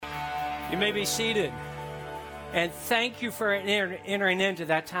You may be seated. And thank you for entering into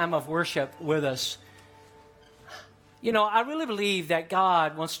that time of worship with us. You know, I really believe that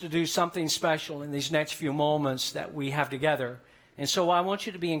God wants to do something special in these next few moments that we have together. And so I want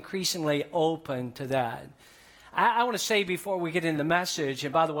you to be increasingly open to that. I want to say before we get into the message,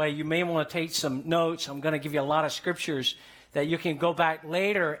 and by the way, you may want to take some notes. I'm going to give you a lot of scriptures that you can go back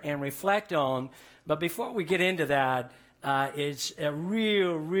later and reflect on. But before we get into that, it's a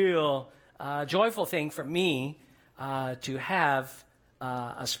real joyful thing for me to have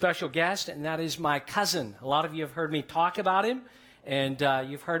a special guest, and that is my cousin. A lot of you have heard me talk about him, and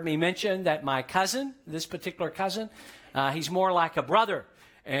you've heard me mention that my cousin, this particular cousin, he's more like a brother.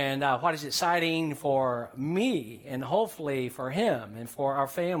 And what is exciting for me and hopefully for him and for our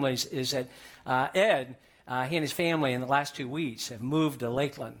families is that Ed, he and his family in the last 2 weeks have moved to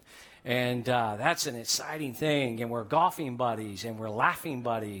Lakeland. And that's an exciting thing. And we're golfing buddies, and we're laughing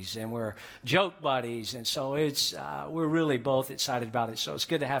buddies, and we're joke buddies. And so it's we're really both excited about it. So it's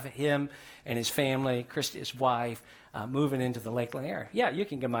good to have him and his family, Christy, his wife, moving into the Lakeland area. Yeah, you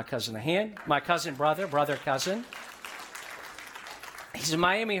can give my cousin a hand. My cousin, brother cousin. He's a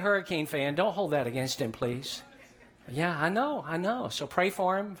Miami Hurricane fan. Don't hold that against him, please. Yeah, I know. So pray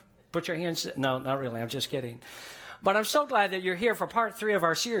for him. Put your hands. No, not really. I'm just kidding. But I'm so glad that you're here for part 3 of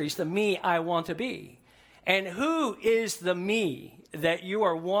our series, The Me I Want to Be. And who is the me that you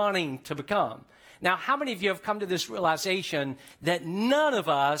are wanting to become? Now, how many of you have come to this realization that none of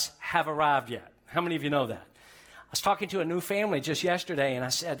us have arrived yet? How many of you know that? I was talking to a new family just yesterday, and I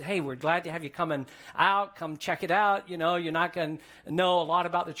said, hey, we're glad to have you coming out. Come check it out. You know, you're not going to know a lot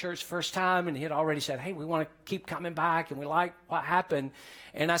about the church first time. And he had already said, hey, we want to keep coming back, and we like what happened.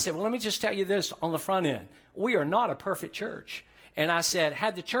 And I said, well, let me just tell you this on the front end. We are not a perfect church. And I said,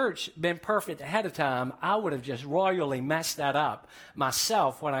 had the church been perfect ahead of time, I would have just royally messed that up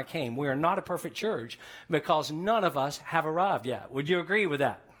myself when I came. We are not a perfect church because none of us have arrived yet. Would you agree with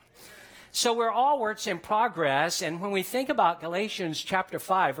that? So we're all works in progress, and when we think about Galatians chapter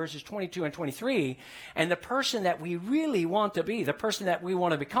 5, verses 22 and 23, and the person that we really want to be, the person that we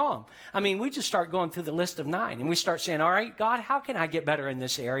want to become, I mean, we just start going through the list of 9, and we start saying, all right, God, how can I get better in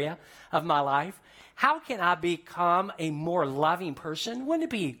this area of my life? How can I become a more loving person? Wouldn't it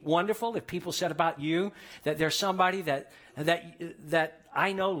be wonderful if people said about you that there's somebody that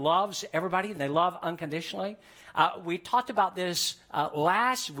I know loves everybody and they love unconditionally? We talked about this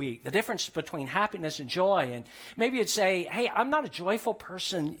last week, the difference between happiness and joy. And maybe you'd say, hey, I'm not a joyful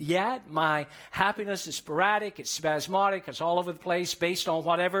person yet. My happiness is sporadic, it's spasmodic, it's all over the place based on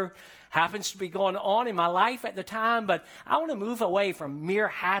whatever happens to be going on in my life at the time. But I want to move away from mere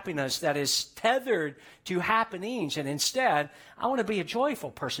happiness that is tethered to happenings. And instead, I want to be a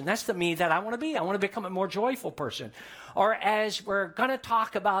joyful person. That's the me that I want to be. I want to become a more joyful person. Or as we're going to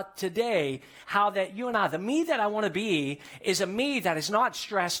talk about today, how that you and I, the me that I want to be is a me that is not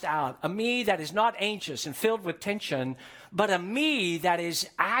stressed out, a me that is not anxious and filled with tension, but a me that is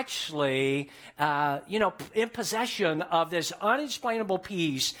actually, in possession of this unexplainable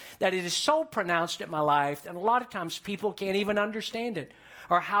peace that it is so pronounced in my life that a lot of times people can't even understand it.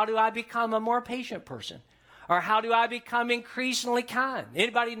 Or how do I become a more patient person? Or how do I become increasingly kind?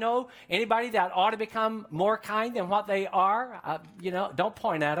 Anybody know anybody that ought to become more kind than what they are? Don't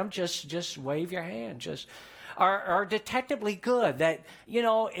point at them. Just wave your hand. Just are detectably good. That, you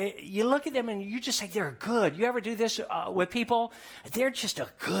look at them and you just say they're good. You ever do this with people? They're just a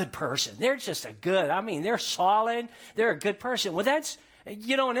good person. They're they're solid. They're a good person. Well, that's,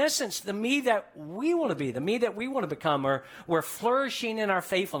 in essence, the me that we want to be, the me that we want to become, or we're flourishing in our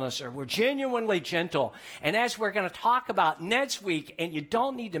faithfulness, or we're genuinely gentle. And as we're going to talk about next week, and you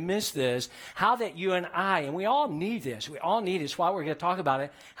don't need to miss this, how that you and I, and we all need this, it's why we're going to talk about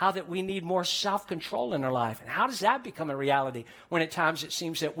it, how that we need more self-control in our life. And how does that become a reality when at times it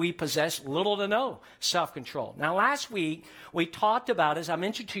seems that we possess little to no self-control? Now, last week, we talked about, as I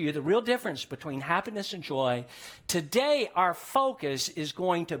mentioned to you, the real difference between happiness and joy. Today, our focus is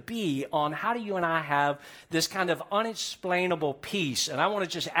going to be on how do you and I have this kind of unexplainable peace. And I want to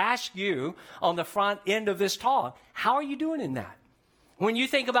just ask you on the front end of this talk, how are you doing in that? When you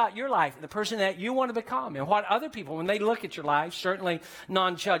think about your life, the person that you want to become, and what other people, when they look at your life, certainly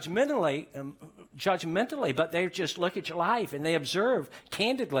non-judgmentally, but they just look at your life and they observe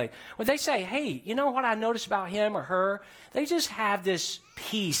candidly. When they say, hey, you know what I noticed about him or her? They just have this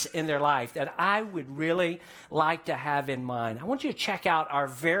peace in their life that I would really like to have in mind. I want you to check out our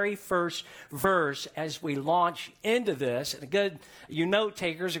very first verse as we launch into this. And you note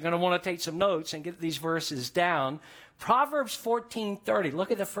takers are going to want to take some notes and get these verses down. Proverbs 14:30. Look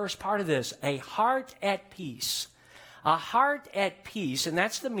at the first part of this. A heart at peace. A heart at peace, and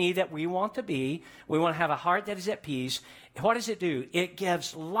that's the me that we want to be. We want to have a heart that is at peace. What does it do? It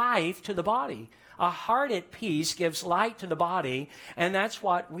gives life to the body. A heart at peace gives light to the body, and that's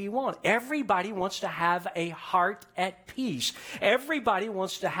what we want. Everybody wants to have a heart at peace. Everybody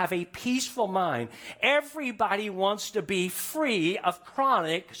wants to have a peaceful mind. Everybody wants to be free of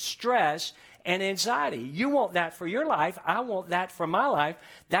chronic stress and anxiety. You want that for your life. I want that for my life.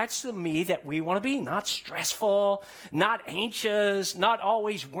 That's the me that we want to be. Not stressful, not anxious, not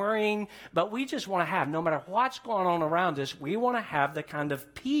always worrying, but we just want to have, no matter what's going on around us, we want to have the kind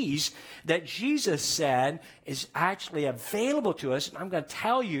of peace that Jesus said is actually available to us. And I'm going to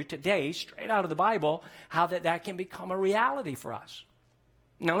tell you today, straight out of the Bible, how that can become a reality for us.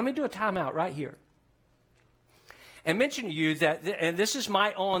 Now, let me do a timeout right here and mention to you that, and this is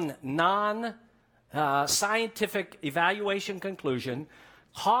my own non-scientific evaluation conclusion,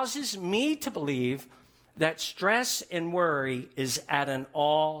 causes me to believe that stress and worry is at an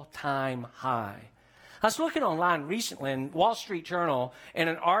all-time high. I was looking online recently in Wall Street Journal in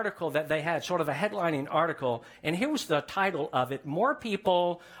an article that they had, sort of a headlining article, and here was the title of it: More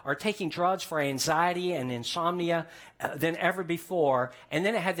people are taking drugs for anxiety and insomnia than ever before. And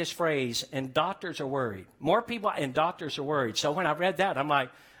then it had this phrase, and doctors are worried. More people and doctors are worried. So when I read that, I'm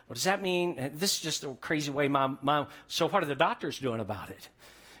like, what does that mean? This is just a crazy way so what are the doctors doing about it?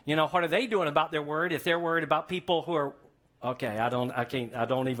 You know, what are they doing about their word if they're worried about people who are... Okay, I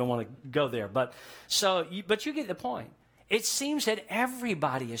don't even want to go there. But you get the point. It seems that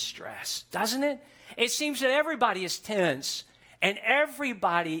everybody is stressed, doesn't it? It seems that everybody is tense and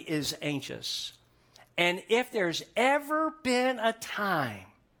everybody is anxious. And if there's ever been a time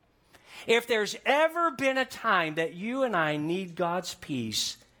that you and I need God's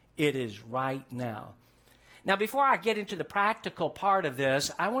peace, it is right now. Now, before I get into the practical part of this,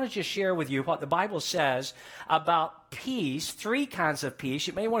 I want to just share with you what the Bible says about peace, 3 kinds of peace.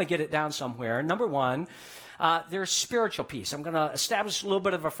 You may want to get it down somewhere. Number 1, there's spiritual peace. I'm going to establish a little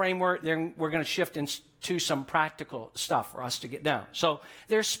bit of a framework, then we're going to shift into some practical stuff for us to get down. So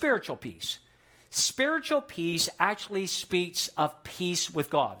there's spiritual peace. Spiritual peace actually speaks of peace with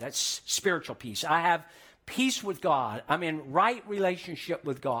God. That's spiritual peace. I have peace with God. I'm in right relationship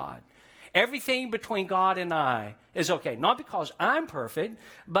with God. Everything between God and I is okay. Not because I'm perfect,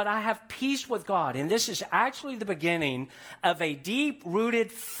 but I have peace with God. And this is actually the beginning of a deep-rooted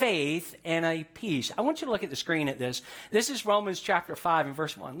faith and a peace. I want you to look at the screen at this. This is Romans chapter 5 and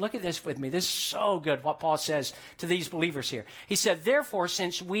verse 1. Look at this with me. This is so good what Paul says to these believers here. He said, therefore,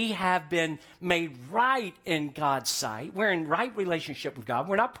 since we have been made right in God's sight, we're in right relationship with God.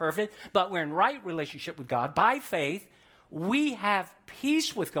 We're not perfect, but we're in right relationship with God by faith. We have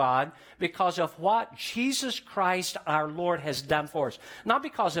peace with God because of what Jesus Christ our Lord has done for us. Not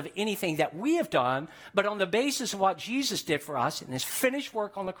because of anything that we have done, but on the basis of what Jesus did for us in his finished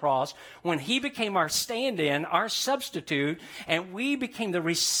work on the cross, when he became our stand-in, our substitute, and we became the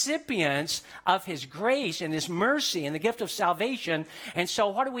recipients of his grace and his mercy and the gift of salvation. And so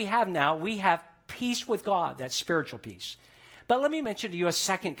what do we have now? We have peace with God. That's spiritual peace. But let me mention to you a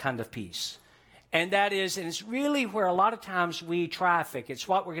second kind of peace. And that is, and it's really where a lot of times we traffic. It's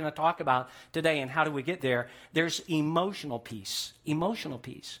what we're going to talk about today and how do we get there. There's emotional peace. Emotional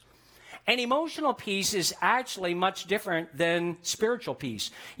peace. And emotional peace is actually much different than spiritual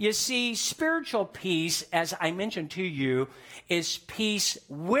peace. You see, spiritual peace, as I mentioned to you, is peace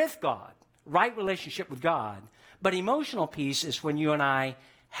with God, right relationship with God. But emotional peace is when you and I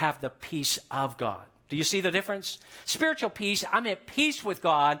have the peace of God. Do you see the difference? Spiritual peace, I'm at peace with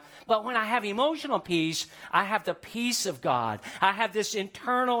God, but when I have emotional peace, I have the peace of God. I have this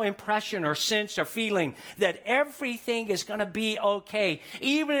internal impression or sense or feeling that everything is going to be okay,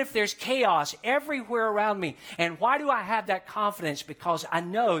 even if there's chaos everywhere around me. And why do I have that confidence? Because I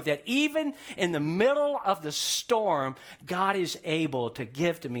know that even in the middle of the storm, God is able to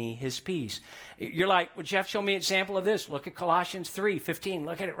give to me his peace. You're like, well, Jeff, show me an example of this. Look at Colossians 3:15.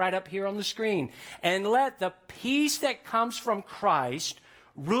 Look at it right up here on the screen. And let the peace that comes from Christ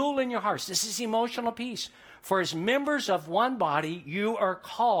rule in your hearts. This is emotional peace. For as members of one body, you are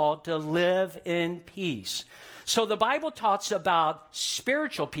called to live in peace. So the Bible talks about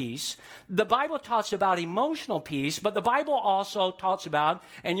spiritual peace. The Bible talks about emotional peace. But the Bible also talks about,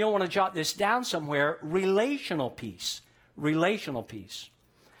 and you'll want to jot this down somewhere, relational peace. Relational peace.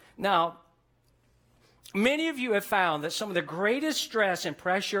 Now, many of you have found that some of the greatest stress and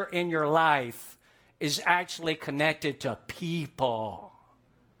pressure in your life is actually connected to people,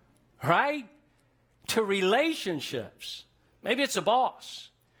 right? To relationships. Maybe it's a boss.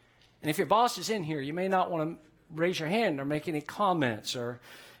 And if your boss is in here, you may not want to raise your hand or make any comments or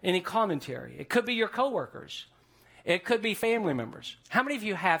any commentary. It could be your coworkers. It could be family members. How many of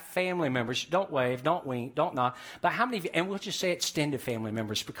you have family members? Don't wave, don't wink, don't nod. But how many of you, and we'll just say extended family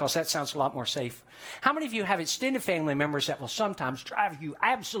members because that sounds a lot more safe. How many of you have extended family members that will sometimes drive you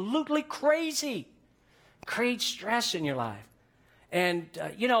absolutely crazy, create stress in your life? And,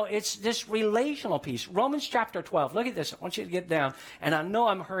 it's this relational piece. Romans chapter 12. Look at this. I want you to get down. And I know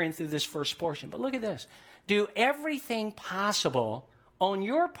I'm hurrying through this first portion, but look at this. Do everything possible on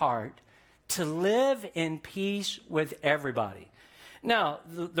your part to live in peace with everybody. Now,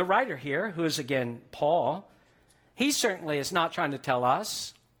 the writer here, who is again Paul, he certainly is not trying to tell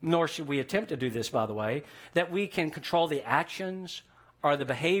us, nor should we attempt to do this, by the way, that we can control the actions or the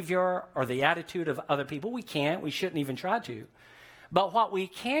behavior or the attitude of other people. We can't. We shouldn't even try to. But what we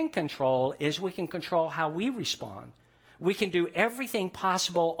can control is we can control how we respond. We can do everything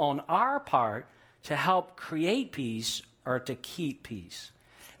possible on our part to help create peace or to keep peace.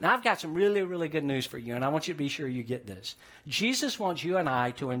 Now, I've got some really, really good news for you, and I want you to be sure you get this. Jesus wants you and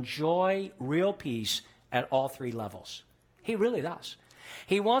I to enjoy real peace at all three levels. He really does.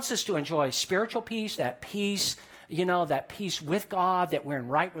 He wants us to enjoy spiritual peace, that peace with God, that we're in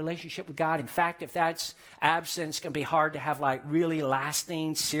right relationship with God. In fact, if that's absent, it's going to be hard to have like really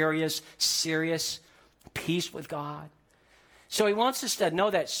lasting, serious peace with God. So he wants us to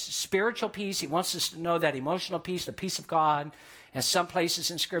know that spiritual peace. He wants us to know that emotional peace, the peace of God. And some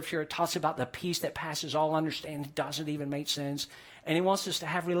places in Scripture, it talks about the peace that passes all understanding. It doesn't even make sense. And he wants us to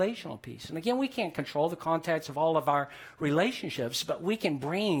have relational peace. And again, we can't control the context of all of our relationships, but we can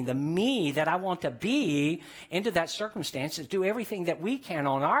bring the me that I want to be into that circumstance and do everything that we can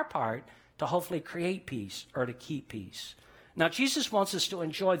on our part to hopefully create peace or to keep peace. Now, Jesus wants us to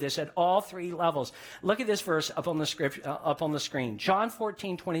enjoy this at all three levels. Look at this verse up on the screen. John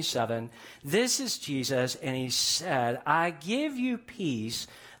 14:27. This is Jesus, and he said, I give you peace,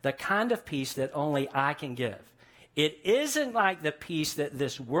 the kind of peace that only I can give. It isn't like the peace that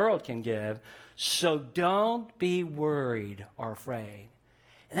this world can give, so don't be worried or afraid.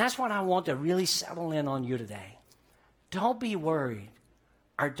 And that's what I want to really settle in on you today. Don't be worried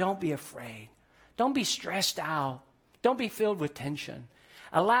or don't be afraid. Don't be stressed out. Don't be filled with tension.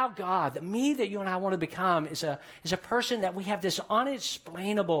 Allow God, the me that you and I want to become is a person that we have this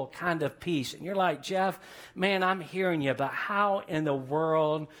unexplainable kind of peace. And you're like, Jeff, man, I'm hearing you, but how in the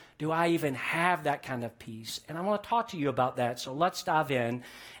world do I even have that kind of peace? And I want to talk to you about that. So let's dive in.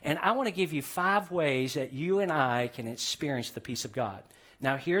 And I want to give you 5 ways that you and I can experience the peace of God.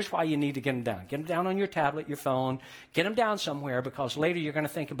 Now, here's why you need to get them down. Get them down on your tablet, your phone. Get them down somewhere because later you're going to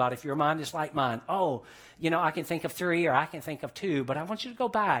think about if your mind is like mine. I can think of 3 or I can think of 2, but I want you to go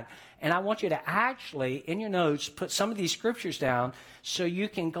back and I want you to actually, in your notes, put some of these scriptures down so you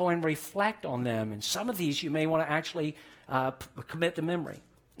can go and reflect on them. And some of these you may want to actually commit to memory.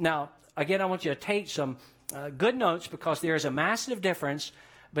 Now, again, I want you to take some good notes because there is a massive difference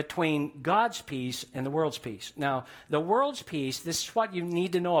between God's peace and the world's peace. Now, the world's peace, this is what you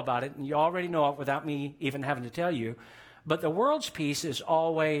need to know about it, and you already know it without me even having to tell you, but the world's peace is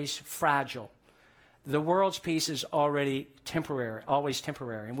always fragile. The world's peace is always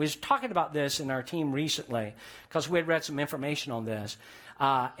temporary. And we were talking about this in our team recently because we had read some information on this,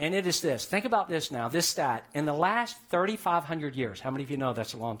 and it is this. Think about this now, this stat. In the last 3,500 years, how many of you know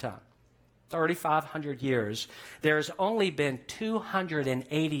that's a long time? 3,500 years, there's only been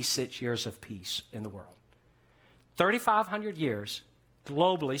 286 years of peace in the world. 3,500 years,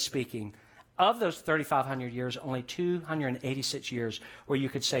 globally speaking, of those 3,500 years, only 286 years where you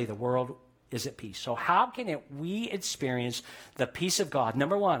could say the world is at peace. So how can we experience the peace of God?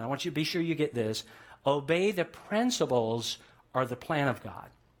 Number one, I want you to be sure you get this. Obey the principles or the plan of God.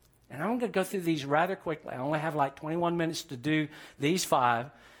 And I'm going to go through these rather quickly. I only have like 21 minutes to do these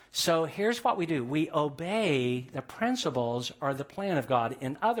 5. So here's what we do. We obey the principles or the plan of God.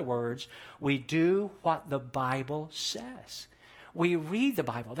 In other words, we do what the Bible says. We read the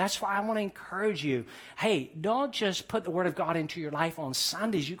Bible. That's why I want to encourage you. Hey, don't just put the Word of God into your life on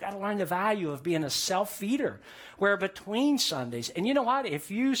Sundays. You've got to learn the value of being a self-feeder, where between Sundays, and you know what?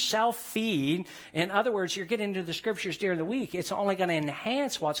 If you self-feed, in other words, you're getting into the Scriptures during the week, it's only going to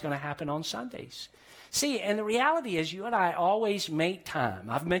enhance what's going to happen on Sundays. See, and the reality is you and I always make time.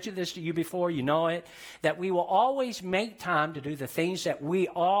 I've mentioned this to you before, you know it, that we will always make time to do the things that we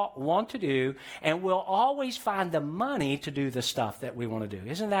all want to do, and we'll always find the money to do the stuff that we want to do.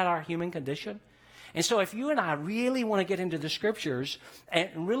 Isn't that our human condition? And so if you and I really want to get into the Scriptures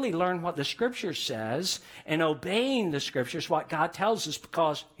and really learn what the Scripture says and obeying the Scriptures, what God tells us,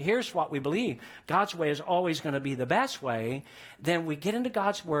 because here's what we believe, God's way is always going to be the best way, then we get into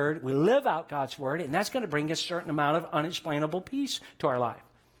God's Word, we live out God's Word, and that's going to bring a certain amount of unexplainable peace to our life.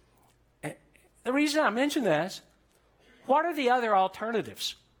 And the reason I mention this What are the other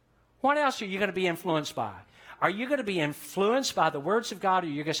alternatives? What else are you going to be influenced by? Are you going to be influenced by the words of God, or are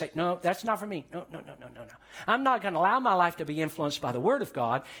you going to say, no, that's not for me? No. I'm not going to allow my life to be influenced by the Word of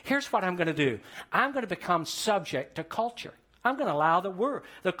God. Here's what I'm going to do. I'm going to become subject to culture. I'm going to allow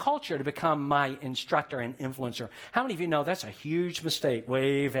the culture to become my instructor and influencer. How many of you know that's a huge mistake?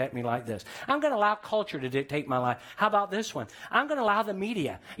 Wave at me like this. I'm going to allow culture to dictate my life. How about this one? I'm going to allow the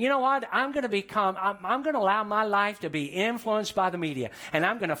media. You know what? I'm going to allow my life to be influenced by the media. And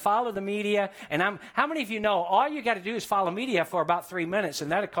I'm going to follow the media. And how many of you know all you got to do is follow media for about 3 minutes,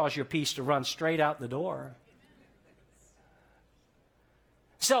 and that'll cause your peace to run straight out the door.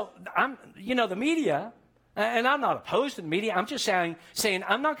 So, the media. And I'm not opposed to the media. I'm just saying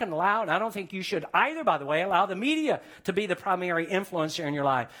I'm not going to allow, and I don't think you should either, by the way, allow the media to be the primary influencer in your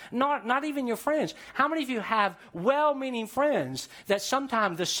life. Not even your friends. How many of you have well-meaning friends that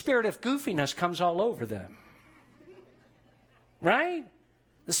sometimes the spirit of goofiness comes all over them? Right?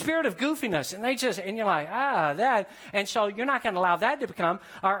 The spirit of goofiness, and you're like, that. And so you're not going to allow that to become,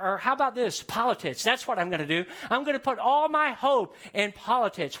 or how about this? Politics. That's what I'm going to do. I'm going to put all my hope in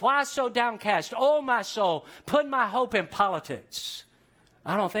politics. Why so downcast? Oh, my soul, put my hope in politics.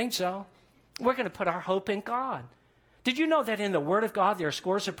 I don't think so. We're going to put our hope in God. Did you know that in the Word of God, there are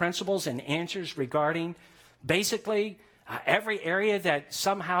scores of principles and answers regarding basically every area that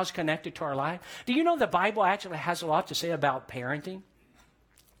somehow is connected to our life? Do you know the Bible actually has a lot to say about parenting?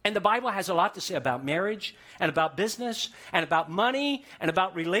 And the Bible has a lot to say about marriage and about business and about money and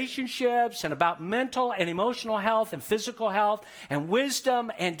about relationships and about mental and emotional health and physical health and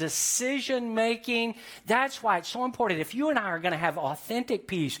wisdom and decision making. That's why it's so important. If you and I are going to have authentic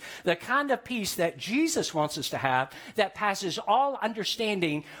peace, the kind of peace that Jesus wants us to have that passes all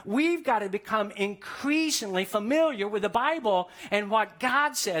understanding, we've got to become increasingly familiar with the Bible and what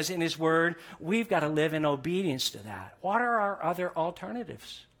God says in His Word. We've got to live in obedience to that. What are our other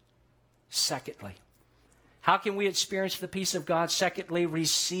alternatives? Secondly, how can we experience the peace of God? Secondly,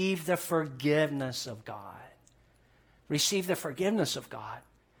 receive the forgiveness of God. Receive the forgiveness of God.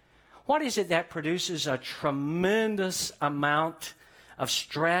 What is it that produces a tremendous amount of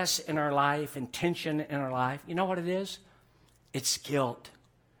stress in our life and tension in our life? You know what it is? It's guilt.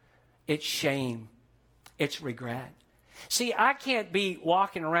 It's shame. It's regret. See, I can't be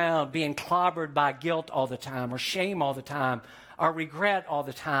walking around being clobbered by guilt all the time or shame all the time or regret all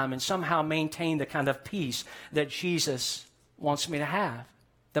the time and somehow maintain the kind of peace that Jesus wants me to have,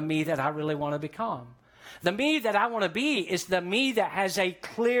 the me that I really want to become. The me that I want to be is the me that has a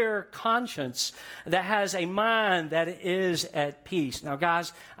clear conscience, that has a mind that is at peace. Now,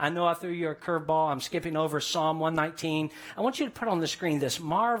 guys, I know I threw you a curveball. I'm skipping over Psalm 119. I want you to put on the screen this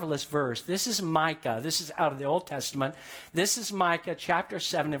marvelous verse. This is Micah. This is out of the Old Testament. This is Micah chapter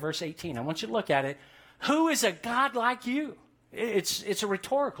 7 and verse 18. I want you to look at it. Who is a God like you? It's a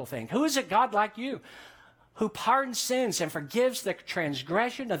rhetorical thing. Who is a God like you? Who pardons sins and forgives the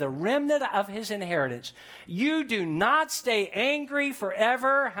transgression of the remnant of His inheritance. You do not stay angry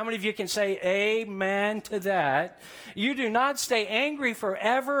forever. How many of you can say amen to that? You do not stay angry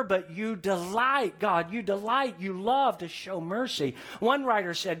forever, but you delight, God, you delight, you love to show mercy. One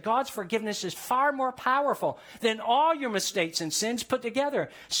writer said, God's forgiveness is far more powerful than all your mistakes and sins put together.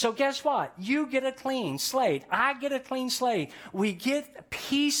 So guess what? You get a clean slate. I get a clean slate. We get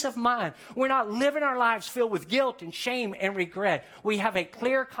peace of mind. We're not living our lives filled with guilt and shame and regret. We have a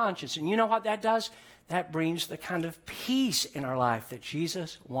clear conscience. And you know what that does? That brings the kind of peace in our life that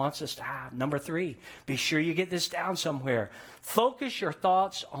Jesus wants us to have. Number 3, be sure you get this down somewhere. Focus your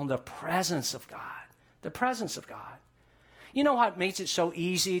thoughts on the presence of God. The presence of God. You know what makes it so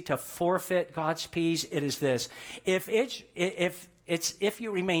easy to forfeit God's peace? It is this. If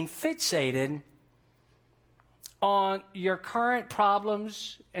you remain fixated on your current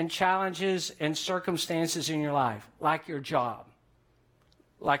problems and challenges and circumstances in your life, like your job.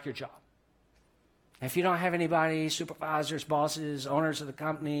 If you don't have anybody, supervisors, bosses, owners of the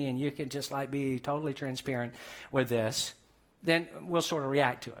company, and you can just be totally transparent with this, then we'll sort of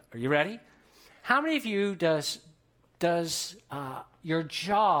react to it. Are you ready? How many of you does your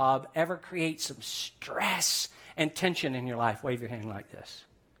job ever create some stress and tension in your life? Wave your hand like this.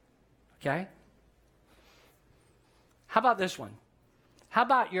 Okay? How about this one? How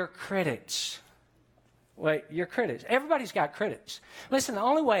about your critics? Wait, your critics. Everybody's got critics. Listen, the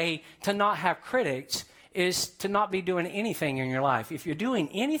only way to not have critics is to not be doing anything in your life. If you're doing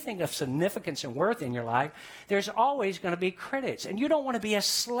anything of significance and worth in your life, there's always going to be critics. And you don't want to be a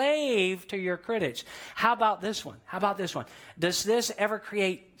slave to your critics. How about this one? Does this ever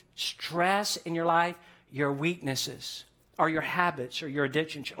create stress in your life? Your weaknesses. or your habits or your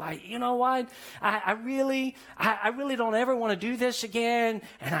addictions. You're like, you know what? I really don't ever want to do this again.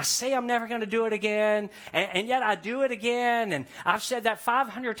 And I say I'm never going to do it again. And yet I do it again. And I've said that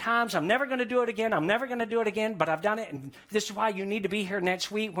 500 times. I'm never going to do it again. I'm never going to do it again. But I've done it. And this is why you need to be here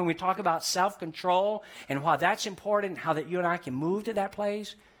next week when we talk about self-control and why that's important, how that you and I can move to that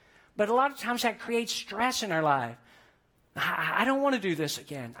place. But a lot of times that creates stress in our life. I don't want to do this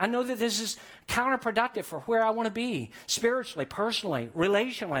again. I know that this is counterproductive for where I want to be, spiritually, personally,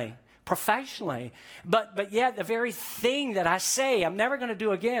 relationally, professionally. But yet the very thing that I say I'm never going to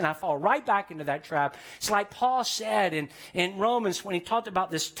do again, I fall right back into that trap. It's like Paul said in Romans when he talked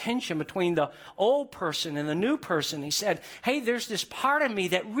about this tension between the old person and the new person. He said, hey, there's this part of me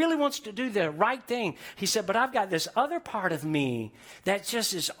that really wants to do the right thing. He said, but I've got this other part of me that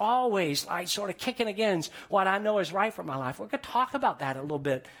just is always like sort of kicking against what I know is right for my life. We're going to talk about that a little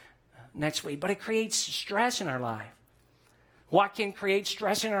bit next week, but it creates stress in our life. What can create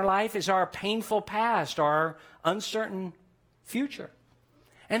stress in our life is our painful past, our uncertain future.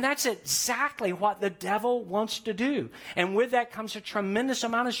 And that's exactly what the devil wants to do. And with that comes a tremendous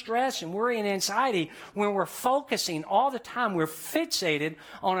amount of stress and worry and anxiety when we're focusing all the time. We're fixated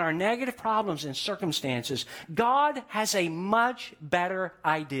on our negative problems and circumstances. God has a much better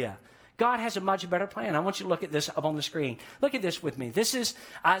idea. God has a much better plan. I want you to look at this up on the screen. Look at this with me. This is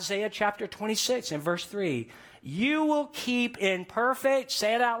Isaiah chapter 26 and verse 3. You will keep in perfect,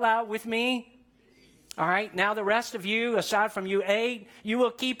 say it out loud with me. All right, now the rest of you, aside from you 8, you will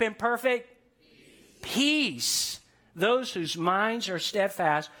keep in perfect peace those whose minds are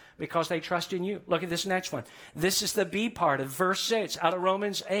steadfast because they trust in you. Look at this next one. This is the B part of verse 6 out of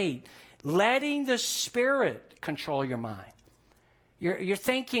Romans 8. Letting the Spirit control your mind. You're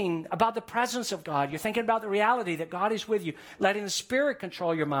thinking about the presence of God. You're thinking about the reality that God is with you. Letting the Spirit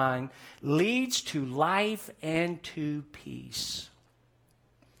control your mind leads to life and to peace.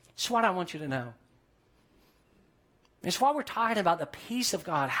 It's what I want you to know. It's what we're talking about, the peace of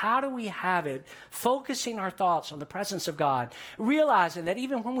God. How do we have it? Focusing our thoughts on the presence of God. Realizing that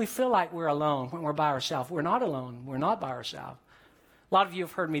even when we feel like we're alone, when we're by ourselves, we're not alone. We're not by ourselves. A lot of you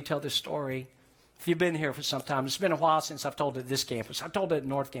have heard me tell this story. If you've been here for some time, it's been a while since I've told it at this campus. I told it at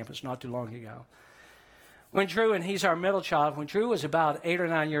North Campus not too long ago. When Drew, and he's our middle child, when Drew was about 8 or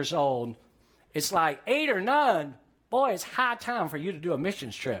 9 years old, it's like 8 or 9, boy, it's high time for you to do a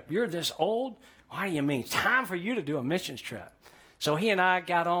missions trip. You're this old? What do you mean? It's time for you to do a missions trip. So he and I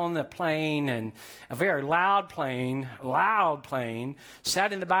got on the plane, and a very loud plane,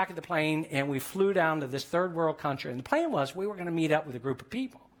 sat in the back of the plane, and we flew down to this third world country. And the plan was we were going to meet up with a group of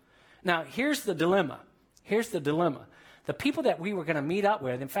people. Now, here's the dilemma. The people that we were going to meet up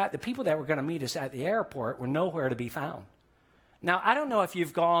with, in fact, the people that were going to meet us at the airport were nowhere to be found. Now, I don't know if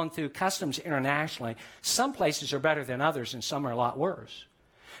you've gone through customs internationally. Some places are better than others, and some are a lot worse.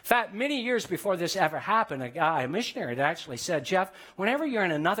 In fact, many years before this ever happened, a missionary, had actually said, Jeff, whenever you're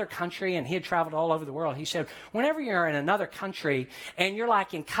in another country, and he had traveled all over the world, he said, whenever you're in another country and you're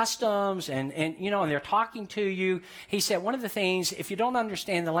like in customs and they're talking to you, he said, one of the things, if you don't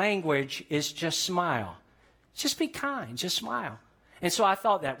understand the language, is just smile. Just be kind, just smile. And so I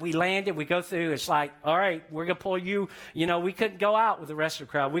thought that. We landed, we go through, it's like, all right, we're going to pull you. We couldn't go out with the rest of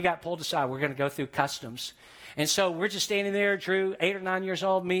the crowd. We got pulled aside. We're going to go through customs. And so we're just standing there, Drew, 8 or 9 years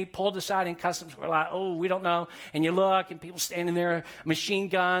old, me, pulled aside in customs. We're like, oh, we don't know. And you look, and people standing there, machine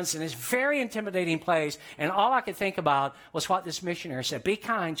guns, and it's a very intimidating place. And all I could think about was what this missionary said. Be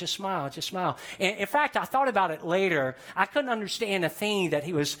kind, just smile, just smile. And in fact, I thought about it later. I couldn't understand a thing that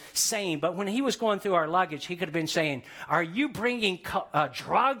he was saying. But when he was going through our luggage, he could have been saying, are you bringing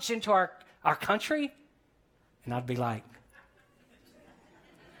drugs into our country? And I'd be like,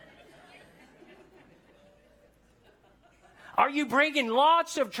 are you bringing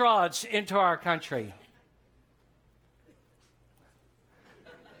lots of drugs into our country?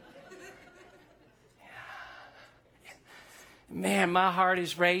 Man, my heart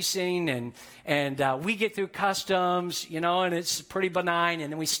is racing, and we get through customs, and it's pretty benign.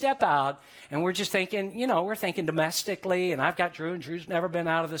 And then we step out, and we're just thinking, we're thinking domestically. And I've got Drew, and Drew's never been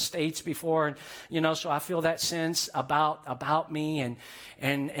out of the States before, and so I feel that sense about me.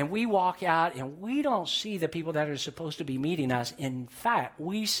 And we walk out, and we don't see the people that are supposed to be meeting us. In fact,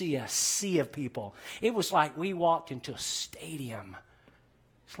 we see a sea of people. It was like we walked into a stadium.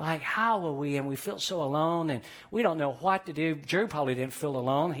 It's like, how are we? And we feel so alone, and we don't know what to do. Drew probably didn't feel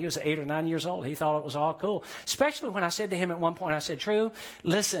alone. He was 8 or 9 years old. He thought it was all cool. Especially when I said to him at one point, I said, Drew,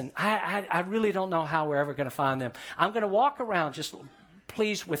 listen, I really don't know how we're ever going to find them. I'm going to walk around. Just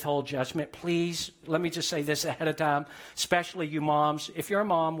please withhold judgment. Please, let me just say this ahead of time, especially you moms. If you're a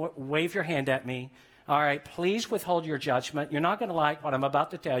mom, wave your hand at me. All right, please withhold your judgment. You're not going to like what I'm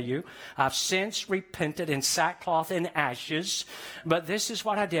about to tell you. I've since repented in sackcloth and ashes. But this is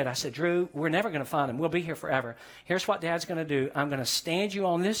what I did. I said, Drew, we're never going to find him. We'll be here forever. Here's what Dad's going to do. I'm going to stand you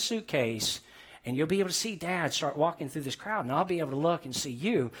on this suitcase, and you'll be able to see Dad start walking through this crowd, and I'll be able to look and see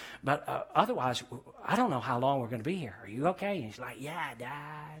you. But otherwise, I don't know how long we're going to be here. Are you okay? And he's like, yeah,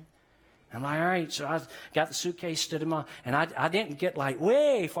 Dad. I'm like, all right. So I got the suitcase, stood him on, and I didn't get like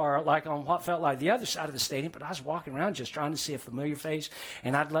way far, like on what felt like the other side of the stadium, but I was walking around just trying to see a familiar face,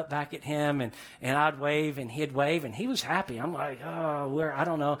 and I'd look back at him, and I'd wave, and he'd wave, and he was happy. I'm like, oh, I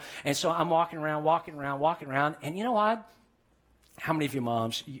don't know. And so I'm walking around, and you know what? How many of you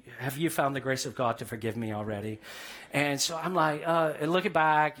moms, have you found the grace of God to forgive me already? And so I'm like, looking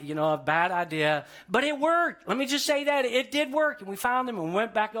back, a bad idea. But it worked. Let me just say that. It did work. And we found them and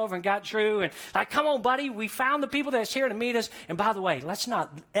went back over and got Drew. And like, come on, buddy. We found the people that's here to meet us. And by the way, let's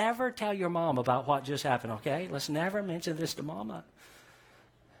not ever tell your mom about what just happened, okay? Let's never mention this to Mama.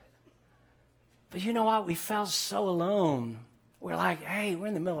 But you know what? We felt so alone. We're like, hey, we're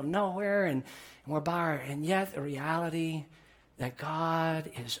in the middle of nowhere. And we're and yet the reality that God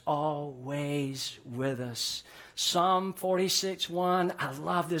is always with us. Psalm 46:1, I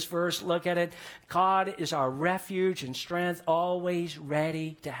love this verse. Look at it. God is our refuge and strength, always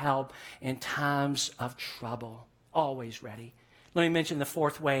ready to help in times of trouble. Always ready. Let me mention the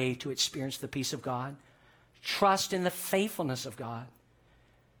fourth way to experience the peace of God. Trust in the faithfulness of God.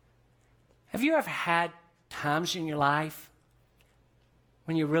 Have you ever had times in your life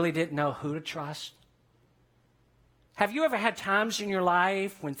when you really didn't know who to trust? Have you ever had times in your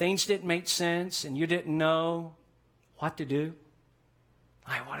life when things didn't make sense and you didn't know what to do?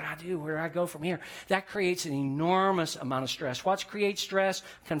 Like, what do I do? Where do I go from here? That creates an enormous amount of stress. What creates stress?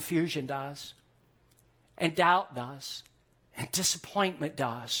 Confusion does. And doubt does. And disappointment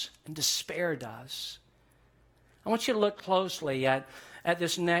does. And despair does. I want you to look closely at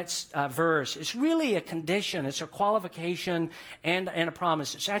this next verse. It's really a condition. It's a qualification and a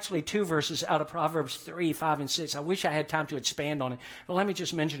promise. It's actually two verses out of Proverbs 3, 5, and 6. I wish I had time to expand on it, but let me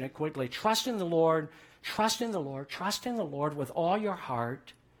just mention it quickly. Trust in the Lord. Trust in the Lord. Trust in the Lord with all your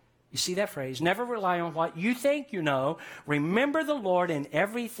heart. You see that phrase? Never rely on what you think you know. Remember the Lord in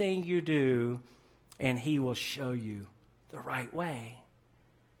everything you do, and He will show you the right way.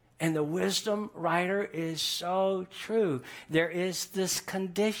 And the wisdom writer is so true. There is this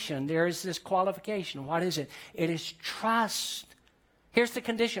condition. There is this qualification. What is it? It is trust. Here's the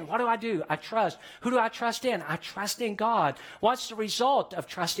condition. What do? I trust. Who do I trust in? I trust in God. What's the result of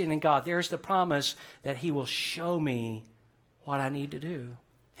trusting in God? There's the promise that He will show me what I need to do.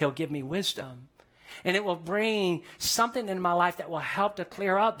 He'll give me wisdom. And it will bring something in my life that will help to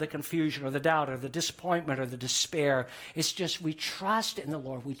clear up the confusion or the doubt or the disappointment or the despair. It's just we trust in the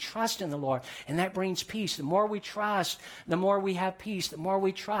Lord. We trust in the Lord. And that brings peace. The more we trust, the more we have peace. The more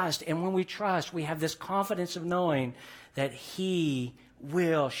we trust. And when we trust, we have this confidence of knowing that He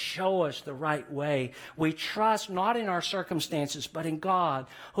will show us the right way. We trust not in our circumstances, but in God,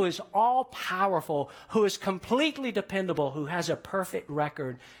 who is all-powerful, who is completely dependable, who has a perfect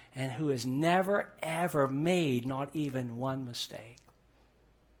record, and who has never, ever made not even one mistake.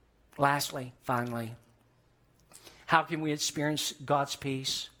 Lastly, finally, how can we experience God's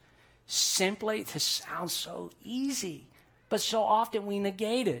peace? Simply, this sounds so easy, but so often we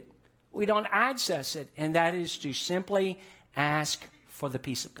negate it. We don't access it, and that is to simply ask for the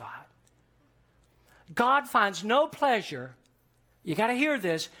peace of God. God finds no pleasure. You got to hear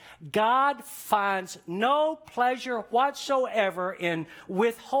this. God finds no pleasure whatsoever in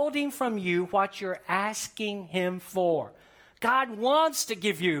withholding from you what you're asking Him for. God wants to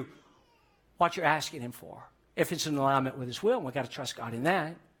give you what you're asking Him for. If it's in alignment with His will, we've got to trust God in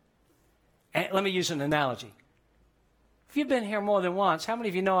that. And let me use an analogy. If you've been here more than once, how many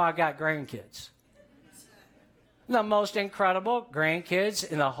of you know I got grandkids? The most incredible grandkids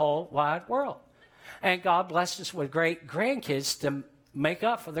in the whole wide world. And God blessed us with great grandkids to make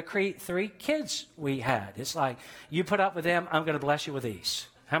up for the 3 kids we had. It's like, you put up with them, I'm going to bless you with these.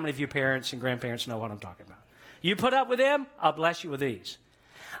 How many of you parents and grandparents know what I'm talking about? You put up with them, I'll bless you with these.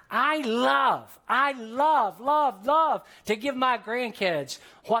 I love to give my grandkids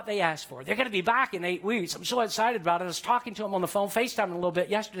what they ask for. They're going to be back in 8 weeks. I'm so excited about it. I was talking to them on the phone, FaceTiming a little bit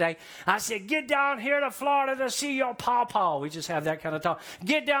yesterday. I said, get down here to Florida to see your pawpaw. We just have that kind of talk.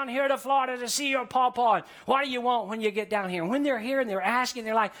 Get down here to Florida to see your pawpaw. What do you want when you get down here? And when they're here and they're asking,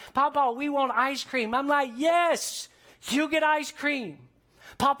 they're like, Pawpaw, we want ice cream. I'm like, yes, you get ice cream.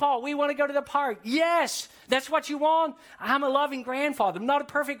 Papa, we want to go to the park. Yes, that's what you want. I'm a loving grandfather. I'm not a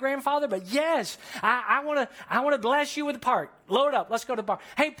perfect grandfather, but yes, I want to bless you with the park. Load up. Let's go to the park.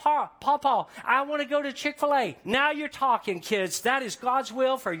 Hey, Papa, I want to go to Chick-fil-A. Now you're talking, kids. That is God's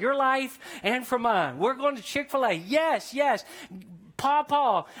will for your life and for mine. We're going to Chick-fil-A. Yes, yes.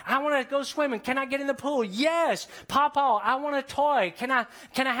 Papa, I want to go swimming. Can I get in the pool? Yes. Papa, I want a toy. Can I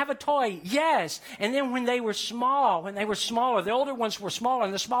have a toy? Yes. And then when they were smaller, the older ones were smaller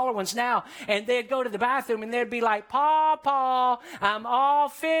and the smaller ones now, and they'd go to the bathroom and they'd be like, Papa, I'm all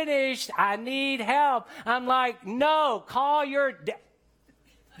finished. I need help. I'm like, no, call your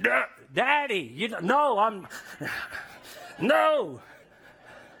daddy. No.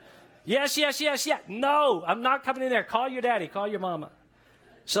 Yes. No, I'm not coming in there. Call your daddy. Call your mama.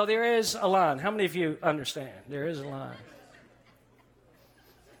 So there is a line. How many of you understand? There is a line.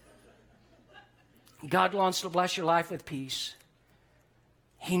 God wants to bless your life with peace.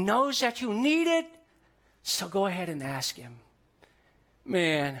 He knows that you need it, so go ahead and ask him.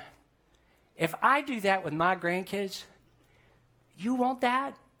 Man, if I do that with my grandkids, you want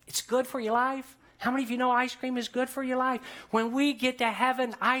that? It's good for your life. How many of you know ice cream is good for your life? When we get to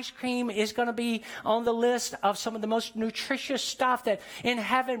heaven, ice cream is going to be on the list of some of the most nutritious stuff that in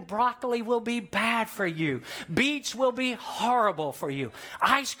heaven, broccoli will be bad for you. Beets will be horrible for you.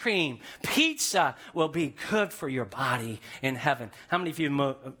 Ice cream, pizza will be good for your body in heaven. How many of you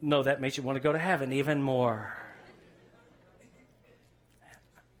know that makes you want to go to heaven even more?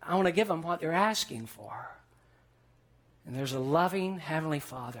 I want to give them what they're asking for. And there's a loving Heavenly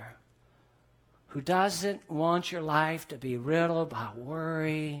Father who doesn't want your life to be riddled by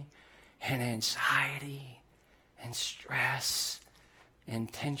worry and anxiety and stress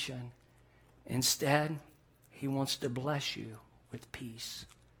and tension. Instead, he wants to bless you with peace.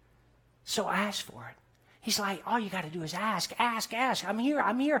 So ask for it. He's like, all you got to do is ask. I'm here.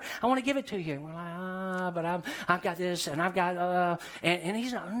 I want to give it to you. And we're like, but I've got this and I've got, and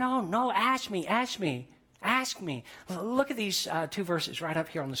he's like, no, ask me. Ask me. Look at these two verses right up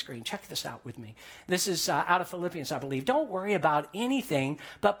here on the screen. Check this out with me. This is out of Philippians, I believe. Don't worry about anything,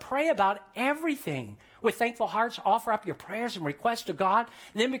 but pray about everything. With thankful hearts, offer up your prayers and requests to God.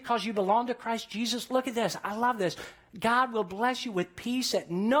 And then because you belong to Christ Jesus, look at this. I love this. God will bless you with peace that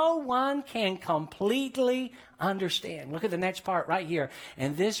no one can completely understand. Look at the next part right here.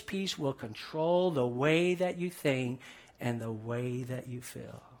 And this peace will control the way that you think and the way that you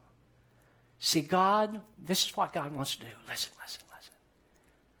feel. See, God, this is what God wants to do. Listen.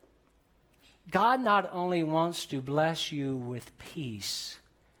 God not only wants to bless you with peace,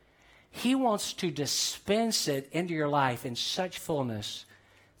 he wants to dispense it into your life in such fullness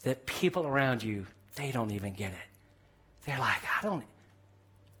that people around you, they don't even get it. They're like,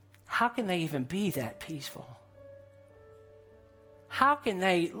 how can they even be that peaceful? How can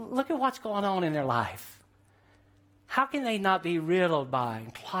they, look at what's going on in their life. How can they not be riddled by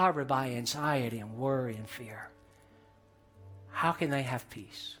and clobbered by anxiety and worry and fear? How can they have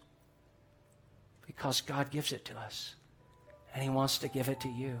peace? Because God gives it to us, and he wants to give it to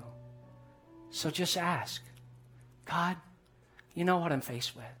you. So just ask, God, you know what I'm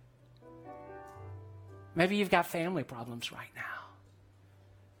faced with. Maybe you've got family problems right now.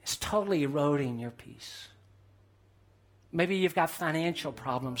 It's totally eroding your peace. Maybe you've got financial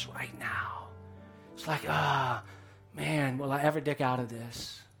problems right now. It's like, man, will I ever dig out of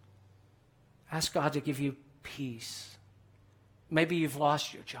this? Ask God to give you peace. Maybe you've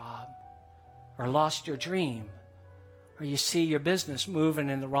lost your job or lost your dream, or you see your business moving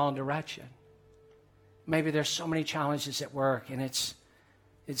in the wrong direction. Maybe there's so many challenges at work and it's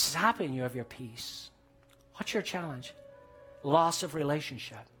zapping you of your peace. What's your challenge? Loss of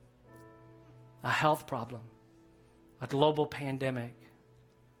relationship, a health problem, a global pandemic.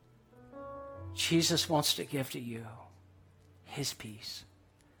 Jesus wants to give to you his peace,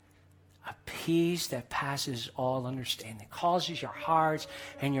 a peace that passes all understanding, causes your hearts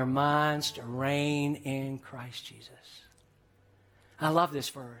and your minds to reign in Christ Jesus. I love this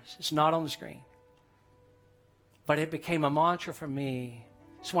verse. It's not on the screen, but it became a mantra for me.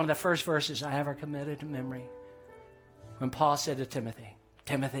 It's one of the first verses I ever committed to memory. When Paul said to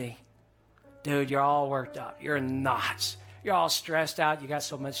Timothy, dude, you're all worked up. You're in knots. You're all stressed out. You got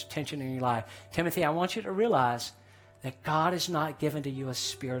so much tension in your life. Timothy, I want you to realize that God has not given to you a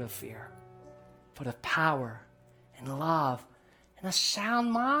spirit of fear, but of power and love and a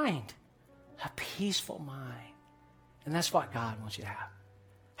sound mind, a peaceful mind. And that's what God wants you to have.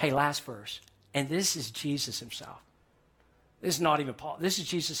 Hey, last verse. And this is Jesus himself. This is not even Paul. This is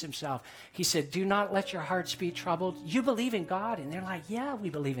Jesus himself. He said, do not let your hearts be troubled. You believe in God. And they're like, yeah, we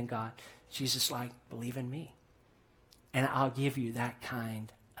believe in God. Jesus like, believe in me. and I'll give you that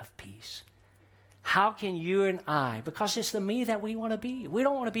kind of peace. How can you and I, because it's the me that we want to be. We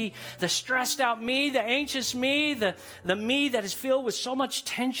don't want to be the stressed out me, the anxious me, the me that is filled with so much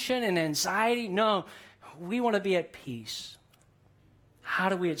tension and anxiety. No, we want to be at peace. How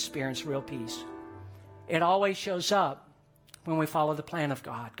do we experience real peace? It always shows up when we follow the plan of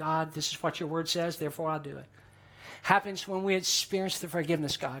God. God, this is what your word says, therefore I'll do it. Happens when we experience the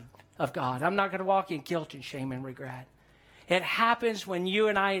forgiveness of God. I'm not going to walk in guilt and shame and regret. It happens when you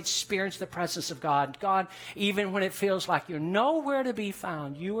and I experience the presence of God. God, even when it feels like you're nowhere to be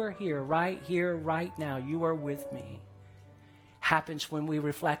found, you are here, right now. You are with me. Happens when we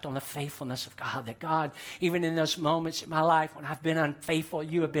reflect on the faithfulness of God, that God, even in those moments in my life when I've been unfaithful,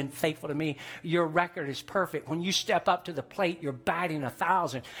 you have been faithful to me. Your record is perfect. When you step up to the plate, you're batting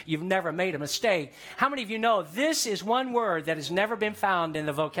 1,000. You've never made a mistake. How many of you know this is one word that has never been found in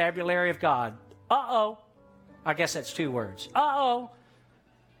the vocabulary of God? Uh-oh. I guess that's 2 words. Uh-oh.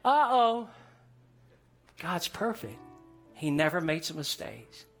 Uh-oh. God's perfect. He never makes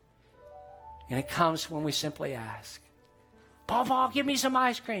mistakes. And it comes when we simply ask, Paul, give me some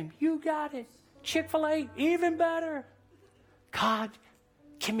ice cream. You got it. Chick-fil-A, even better. God,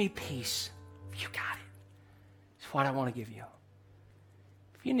 give me peace. You got it. It's what I want to give you.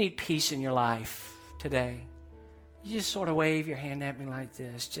 If you need peace in your life today, you just sort of wave your hand at me like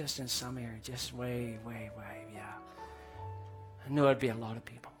this, just in some area. Just wave, yeah. I knew it'd be a lot of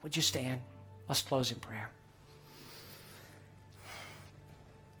people. Would you stand? Let's close in prayer.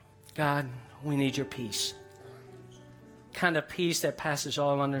 God, we need your peace. Kind of peace that passes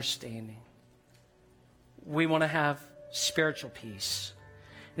all understanding. We want to have spiritual peace.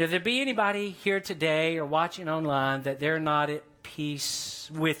 And if there be anybody here today or watching online that they're not at peace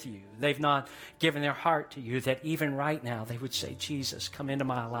with you, they've not given their heart to you, that even right now they would say, Jesus, come into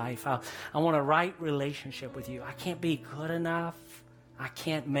my life. I want a right relationship with you. I can't be good enough. I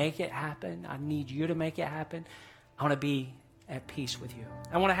can't make it happen. I need you to make it happen. I want to be at peace with you.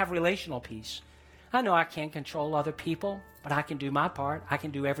 I want to have relational peace. I know I can't control other people, but I can do my part. I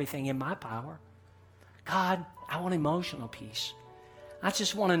can do everything in my power. God, I want emotional peace. I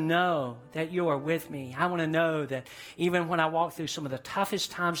just want to know that you are with me. I want to know that even when I walk through some of the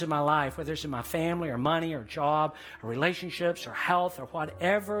toughest times in my life, whether it's in my family or money or job or relationships or health or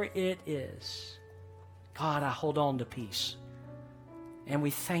whatever it is, God, I hold on to peace. And we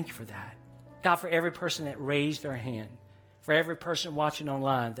thank you for that. God, for every person that raised their hand, for every person watching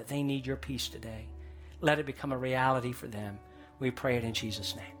online, that they need your peace today. Let it become a reality for them. We pray it in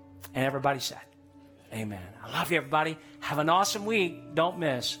Jesus' name. And everybody said, amen. I love you, everybody. Have an awesome week. Don't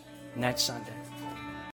miss next Sunday.